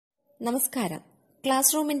നമസ്കാരം.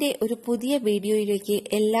 ക്ലാസ് റൂമിന്റെ ഒരു പുതിയ വീഡിയോയിലേക്ക്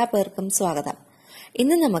എല്ലാ പേർക്കും സ്വാഗതം.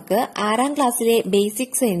 ഇന്ന് നമുക്ക് 6ാം ക്ലാസ്സിലെ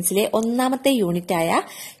ബേസിക് സയൻസിലെ ഒന്നാമത്തെ യൂണിറ്റായ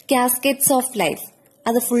കാസ്കെറ്റ്സ് ഓഫ് ലൈഫ്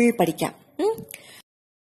അത് ഫുൾ പഠിക്കാം.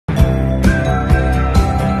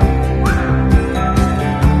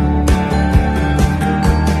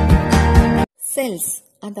 സെൽസ്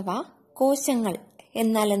അഥവാ കോശങ്ങൾ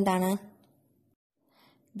എന്നാൽ എന്താണ്?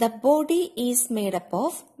 The body is made up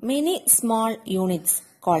of many small units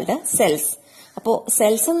called cells. അപ്പോ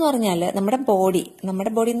സെൽസ് എന്ന് പറഞ്ഞാൽ നമ്മുടെ ബോഡി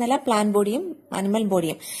എന്നല്ല, പ്ലാൻ ബോഡിയും അനിമൽ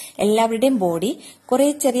ബോഡിയും എല്ലാവരുടെയും ബോഡി കുറെ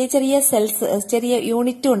ചെറിയ ചെറിയ സെൽസ്, ചെറിയ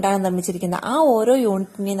യൂണിറ്റ് കൊണ്ടാണ് നിർമ്മിച്ചിരിക്കുന്നത്. ആ ഓരോ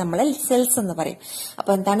യൂണിറ്റിനെ നമ്മൾ സെൽസ് എന്ന് പറയും.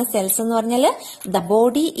 അപ്പൊ എന്താണ് സെൽസ് എന്ന് പറഞ്ഞാൽ? The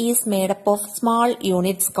body is made up of small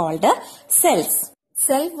units called cells.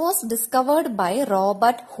 Cell was discovered by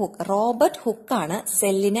Robert hook. Robert hook ആണ്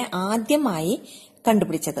സെല്ലിനെ ആദ്യമായി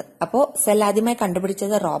കണ്ടുപിടിച്ചത്. അപ്പോ സെൽ ആദ്യമായി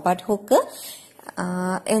കണ്ടുപിടിച്ചത് റോബർട്ട് ഹുക്ക്.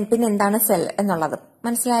 പിന്നെ എന്താണ് സെൽ എന്നുള്ളത്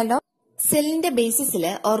മനസ്സിലായല്ലോ. സെല്ലിന്റെ ബേസിസിൽ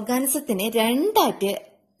ഓർഗാനിസത്തിനെ രണ്ടായിട്ട്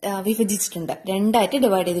വിഭജിച്ചിട്ടുണ്ട്, രണ്ടായിട്ട്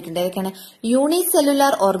ഡിവൈഡ് ചെയ്തിട്ടുണ്ട്. ഏതൊക്കെയാണ്?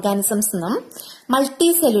 യൂണിസെല്ലുലാർ ഓർഗാനിസംസ് എന്നും മൾട്ടി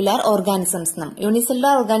സെല്ലുലാർ ഓർഗാനിസംസ് എന്നും.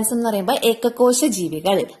 യൂണിസെല്ലുലാർ ഓർഗാനിസം എന്ന് പറയുമ്പോൾ ഏകകോശ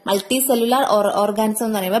ജീവികൾ, മൾട്ടി സെല്ലുലാർ ഓർഗാനിസം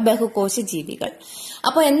എന്ന് പറയുമ്പോൾ ബഹുകോശ ജീവികൾ.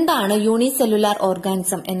 അപ്പോൾ എന്താണ് യൂണിസെല്ലുലാർ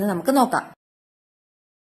ഓർഗാനിസം എന്ന് നമുക്ക് നോക്കാം.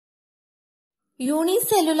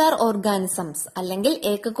 യൂണിസെല്ലുലാർ ഓർഗാനിസംസ് അല്ലെങ്കിൽ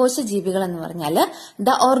ഏകകോശ ജീവികൾ എന്ന് പറഞ്ഞാൽ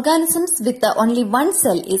the organisms with only one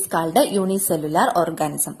cell is called unicellular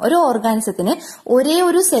organism. ഒരു ഓർഗാനിസത്തിന് ഒരേ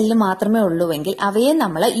ഒരു സെല്ല് മാത്രമേ ഉള്ളൂവെങ്കിൽ അവയെ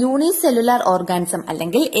നമ്മൾ യൂണിസെല്ലുലാർ ഓർഗാനിസം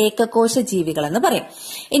അല്ലെങ്കിൽ ഏകകോശ ജീവികൾ എന്ന് പറയും.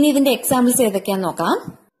 ഇനി ഇതിന്റെ എക്സാമ്പിൾസ് ഏതൊക്കെയാന്ന് നോക്കാം.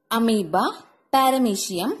 അമീബ,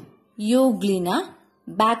 പാരമീഷിയം, യൂഗ്ലിന,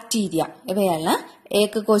 ബാക്ടീരിയ ഇവയാണ്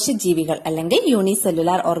ഏകകോശ ജീവികൾ അല്ലെങ്കിൽ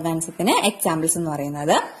യൂണിസെല്ലുലാർ ഓർഗാനിസത്തിന് എക്സാമ്പിൾസ് എന്ന്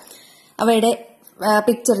പറയുന്നത്. അവയുടെ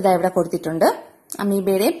പിക്ചർ ഇതാ ഇവിടെ കൊടുത്തിട്ടുണ്ട്.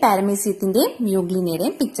 അമീബയുടെയും പാരമീസിയത്തിന്റെയും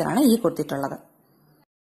യൂഗ്ലിനയുടെയും പിക്ചറാണ് ഈ കൊടുത്തിട്ടുള്ളത്.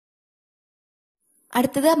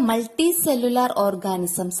 അടുത്തത് മൾട്ടി സെല്ലുലാർ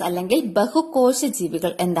ഓർഗാനിസംസ് അല്ലെങ്കിൽ ബഹുകോശ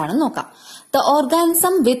ജീവികൾ എന്താണെന്ന് നോക്കാം. The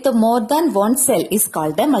organism with more than one cell is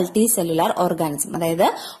called multi cellular organism. അതായത്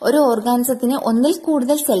ഒരു ഓർഗാനിസത്തിന് ഒന്നിൽ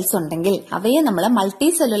കൂടുതൽ സെൽസ് ഉണ്ടെങ്കിൽ അവയെ നമ്മൾ മൾട്ടി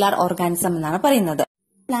സെല്ലുലാർ ഓർഗാനിസം എന്നാണ് പറയുന്നത്.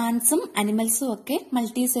 പ്ലാന്റ്സും അനിമൽസും ഒക്കെ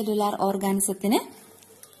മൾട്ടി സെല്ലുലാർ ഓർഗാനിസത്തിന്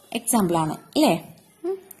എക്സാമ്പിൾ ആണ് അല്ലേ?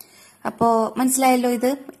 അപ്പോ മനസ്സിലായല്ലോ ഇത്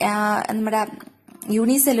നമ്മുടെ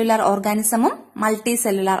യൂണിസെല്ലുലാർ ഓർഗാനിസമും മൾട്ടി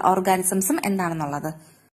സെല്ലുലാർ ഓർഗാനിസംസും എന്താണെന്നുള്ളത്.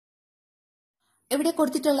 ഇവിടെ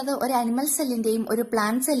കൊടുത്തിട്ടുള്ളത് ഒരു അനിമൽ സെല്ലിന്റെയും ഒരു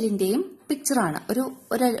പ്ലാന്റ് സെല്ലിന്റെയും പിക്ചറാണ്.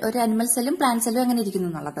 ഒരു അനിമൽ സെല്ലും പ്ലാന്റ് സെല്ലും എങ്ങനെ ഇരിക്കുന്നു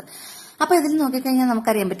എന്നുള്ളത്. അപ്പൊ ഇതിൽ നോക്കിക്കഴിഞ്ഞാൽ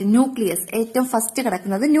നമുക്കറിയാൻ പറ്റും ന്യൂക്ലിയസ്. ഏറ്റവും ഫസ്റ്റ്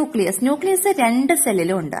കിടക്കുന്നത് ന്യൂക്ലിയസ്. ന്യൂക്ലിയസ് രണ്ട്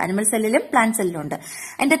സെല്ലിലും ഉണ്ട്, അനിമൽ സെല്ലിലും പ്ലാന്റ് സെല്ലിലും ഉണ്ട്.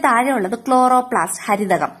 അതിന്റെ താഴെ ഉള്ളത് ക്ലോറോപ്ലാസ്റ്റ്,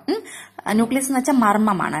 ഹരിതകം. ന്യൂക്ലിയസ് എന്ന് വെച്ചാൽ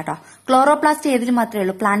മർമ്മമാണ് കേട്ടോ. ക്ലോറോപ്ലാസ്റ്റ് ഏതിൽ മാത്രമേ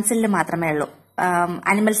ഉള്ളൂ? പ്ലാന്റ് സെല്ലിൽ മാത്രമേ ഉള്ളൂ.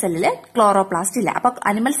 അനിമൽ സെല്ലില് ക്ലോറോപ്ലാസ്റ്റ് ഇല്ല. അപ്പൊ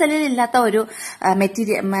അനിമൽ സെല്ലിൽ ഇല്ലാത്ത ഒരു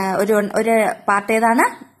ഒരു പാർട്ട് ഏതാണ്?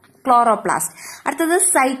 ക്ലോറോപ്ലാസ്റ്റ്. അടുത്തത്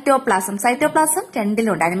സൈറ്റോപ്ലാസം. സൈറ്റോപ്ലാസം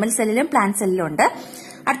രണ്ടിലുണ്ട്, അനിമൽ സെല്ലിലും പ്ലാന്റ് സെല്ലിലും ഉണ്ട്.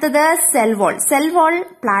 അടുത്തത് cell wall. Cell wall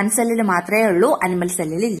plant സെല്ലിൽ മാത്രമേ ഉള്ളൂ, അനിമൽ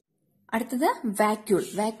സെല്ലിൽ ഇല്ല. അടുത്തത് വാക്യൂൾ.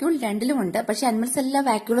 വാക്യൂൾ രണ്ടിലുമുണ്ട്, പക്ഷെ അനിമൽ സെല്ലിലെ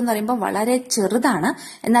വാക്യൂൾ എന്ന് പറയുമ്പോൾ വളരെ ചെറുതാണ്,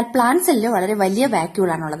 എന്നാൽ പ്ലാന്റ് സെല്ലിൽ വളരെ വലിയ വാക്യൂൾ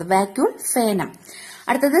ആണുള്ളത്. വാക്യൂൾ, ഫേനം.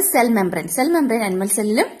 അടുത്തത് cell membrane. Cell membrane animal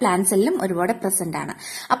സെല്ലിലും plant സെല്ലിലും ഒരുപാട് പ്രസന്റ് ആണ്.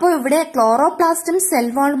 അപ്പോൾ ഇവിടെ ക്ലോറോപ്ലാസ്റ്റും സെൽ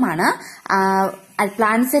വോളുമാണ്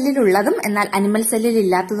പ്ലാന്റ് സെല്ലിൽ ഉള്ളതും എന്നാൽ അനിമൽ സെല്ലിൽ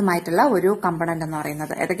ഇല്ലാത്തതുമായിട്ടുള്ള ഒരു കമ്പോണന്റ് എന്ന്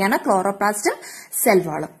പറയുന്നത്. ഏതൊക്കെയാണ്? ക്ലോറോപ്ലാസ്റ്റും സെൽ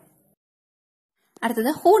വോളും.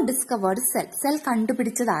 അടുത്തത് ഹൂ ഡിസ്കവേർഡ് സെൽ. സെൽ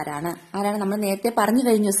കണ്ടുപിടിച്ചത് ആരാണ്? നമ്മൾ നേരത്തെ പറഞ്ഞു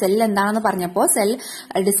കഴിഞ്ഞു. സെൽ എന്താണെന്ന് പറഞ്ഞപ്പോൾ സെൽ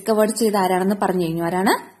ഡിസ്കവേർഡ് ചെയ്ത ആരാണെന്ന് പറഞ്ഞു കഴിഞ്ഞു.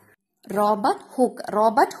 ആരാണ്? Robert hook.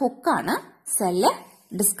 Robert ഹുക്കാണ് cell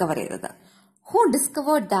discover ചെയ്തത്. Who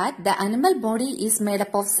discovered that the animal body is made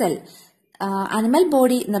up of cell. Animal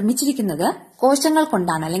body നിർമ്മിച്ചിരിക്കുന്നത് കോശങ്ങൾ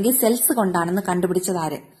കൊണ്ടാണ് അല്ലെങ്കിൽ സെൽസ് കൊണ്ടാണെന്ന് കണ്ടുപിടിച്ചത്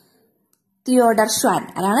ആര്? Theodore Schwann.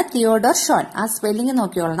 അതാണ് തിയോഡർ ഷ്വാൻ. ആ spelling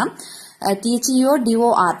നോക്കിയോളണം.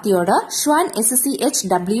 THEODOR, Theodore Schwann,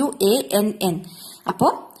 SCHWANN. അപ്പോ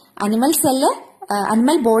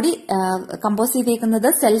അനിമൽ ബോഡി കമ്പോസ് ചെയ്തേക്കുന്നത്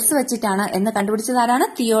സെൽസ് വെച്ചിട്ടാണ് എന്ന് കണ്ടുപിടിച്ചത് ആരാണ്?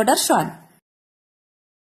 Theodore Schwann.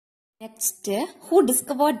 Next, who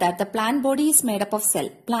discovered that the plant body is made up of cell.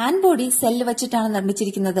 Plant body cell വെച്ചിട്ടാണ്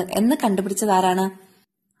നിർമ്മിച്ചിരിക്കുന്നത് എന്ന് കണ്ടുപിടിച്ചത് ആരാണ്?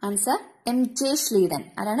 Answer MJ Schleiden.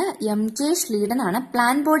 ആരാണ്? MJ ഷ്ലീഡൻ ആണ്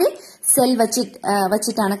പ്ലാന്റ് ബോഡി സെൽ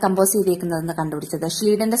വെച്ചിട്ടാണ് കമ്പോസ് ചെയ്തേക്കുന്നതെന്ന് കണ്ടുപിടിച്ചത്.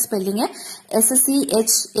 ഷ്ലീഡന്റെ സ്പെല്ലിംഗ്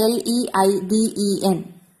SCHLEIDEN.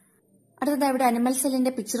 അടുത്തത് ഇവിടെ അനിമൽ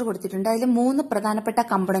സെല്ലിന്റെ പിക്ചർ കൊടുത്തിട്ടുണ്ട്. അതിൽ 3 പ്രധാനപ്പെട്ട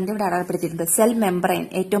കമ്പോണന്റ് ഇവിടെ അടയാളപ്പെടുത്തിയിട്ടുണ്ട്. സെൽ മെംബ്രെയിൻ,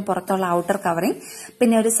 ഏറ്റവും പുറത്തുള്ള ഔട്ടർ കവറിംഗ്,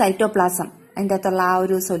 പിന്നെ ഒരു സൈറ്റോപ്ലാസം, അതിന്റെ അകത്തുള്ള ആ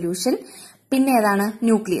ഒരു സൊല്യൂഷൻ, പിന്നെ ഏതാണ്?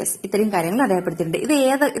 ന്യൂക്ലിയസ്. ഇത്രയും കാര്യങ്ങൾ അടയാളപ്പെടുത്തിയിട്ടുണ്ട്.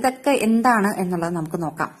 ഇതൊക്കെ എന്താണ് എന്നുള്ളത് നമുക്ക്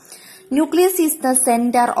നോക്കാം. Nucleus is the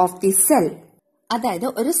centre of the cell. അതായത്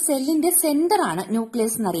ഒരു സെല്ലിന്റെ സെന്റർ ആണ്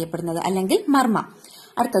ന്യൂക്ലിയസ് എന്നറിയപ്പെടുന്നത്, അല്ലെങ്കിൽ മർമ്മം.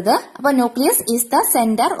 അടുത്തത്, അപ്പൊ nucleus is the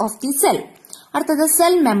centre of the cell. അടുത്തത്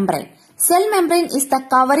cell membrane. Cell membrane is the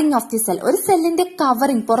covering of the cell. ഒരു സെല്ലിന്റെ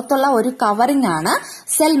കവറിംഗ്, പുറത്തുള്ള ഒരു കവറിംഗ് ആണ്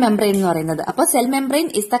സെൽ മെംബ്രെയിൻ എന്ന് പറയുന്നത്. അപ്പൊ cell membrane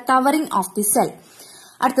is the covering of the cell.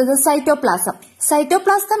 അടുത്തത് cytoplasm.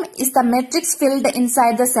 Cytoplasm is the matrix filled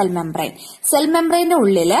inside the cell membrane. Cell മെംബ്രെയിന്റെ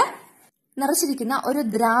ഉള്ളില് നിറച്ചിരിക്കുന്ന ഒരു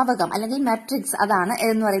ദ്രാവകം അല്ലെങ്കിൽ മെട്രിക്സ്, അതാണ്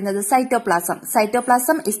എന്ന് പറയുന്നത് cytoplasm.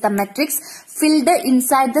 Cytoplasm is the matrix filled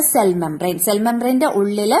inside the cell membrane. Cell മെംബ്രെയിന്റെ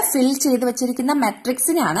ഉള്ളില് ഫിൽ ചെയ്ത് വെച്ചിരിക്കുന്ന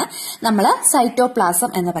മെട്രിക്സിനാണ് നമ്മൾ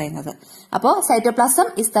സൈറ്റോപ്ലാസം എന്ന് പറയുന്നത്. അപ്പോ cytoplasm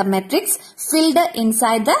is the matrix filled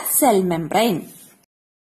inside the cell membrane.